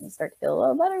down. And we start to feel a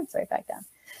little better, it's right back down.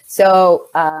 So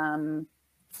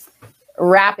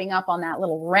wrapping up on that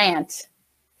little rant,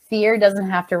 fear doesn't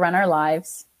have to run our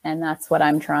lives. And that's what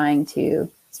I'm trying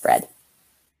to spread.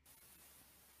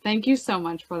 Thank you so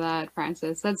much for that,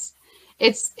 Frances.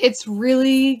 It's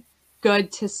really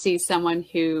good to see someone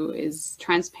who is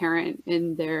transparent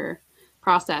in their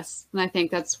process. And I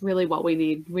think that's really what we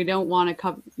need. We don't want to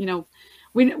come,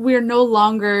 we're no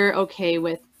longer okay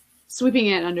with sweeping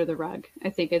it under the rug. I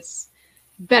think it's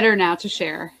better now to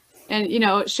share and,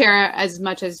 share as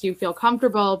much as you feel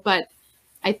comfortable. But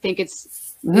I think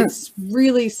it's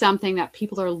really something that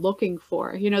people are looking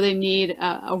for. They need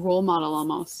a role model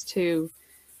almost to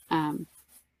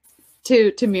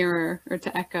mirror or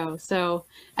to echo. So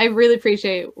I really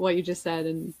appreciate what you just said.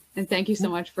 And thank you so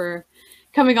much for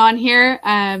coming on here.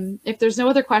 If there's no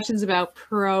other questions about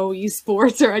pro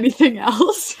esports or anything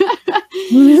else,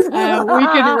 we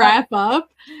can wrap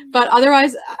up. But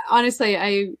otherwise, honestly,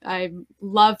 I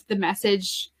love the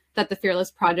message that the Fearless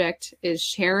Project is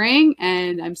sharing.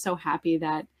 And I'm so happy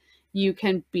that you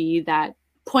can be that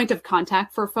point of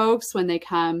contact for folks when they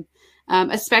come,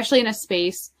 especially in a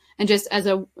space. And just as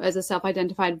a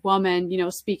self-identified woman,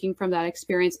 speaking from that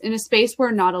experience in a space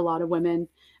where not a lot of women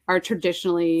are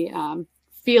traditionally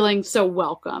feeling so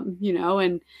welcome,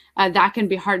 and that can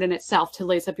be hard in itself, to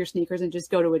lace up your sneakers and just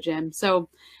go to a gym. So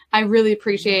I really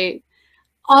appreciate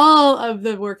all of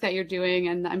the work that you're doing.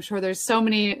 And I'm sure there's so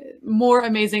many more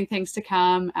amazing things to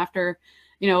come after,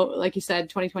 like you said,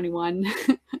 2021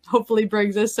 hopefully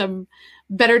brings us some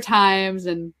better times,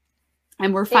 and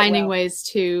we're finding ways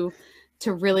to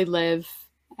really live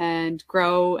and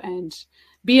grow and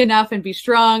be enough and be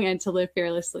strong and to live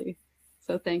fearlessly.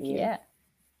 So thank you. Yeah.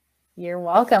 You're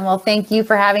welcome. Well, thank you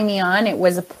for having me on. It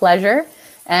was a pleasure.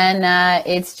 And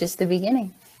it's just the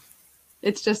beginning.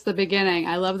 It's just the beginning.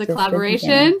 I love the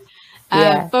collaboration.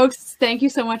 Yeah. Folks, thank you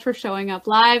so much for showing up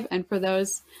live. And for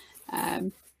those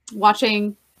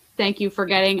watching, thank you for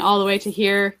getting all the way to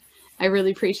here. I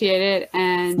really appreciate it.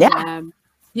 And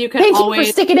you can Thank always you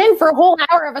for sticking in for a whole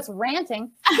hour of us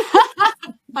ranting.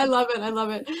 I love it. I love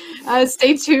it.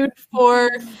 Stay tuned for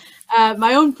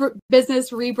my own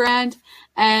business rebrand.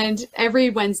 And every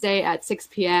Wednesday at 6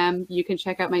 p.m., you can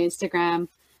check out my Instagram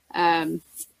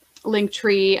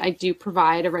Linktree. I do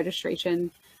provide a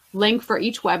registration link for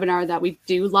each webinar that we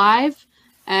do live.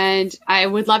 And I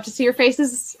would love to see your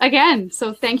faces again.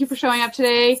 So thank you for showing up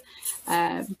today.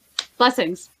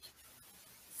 Blessings.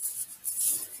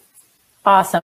 Awesome.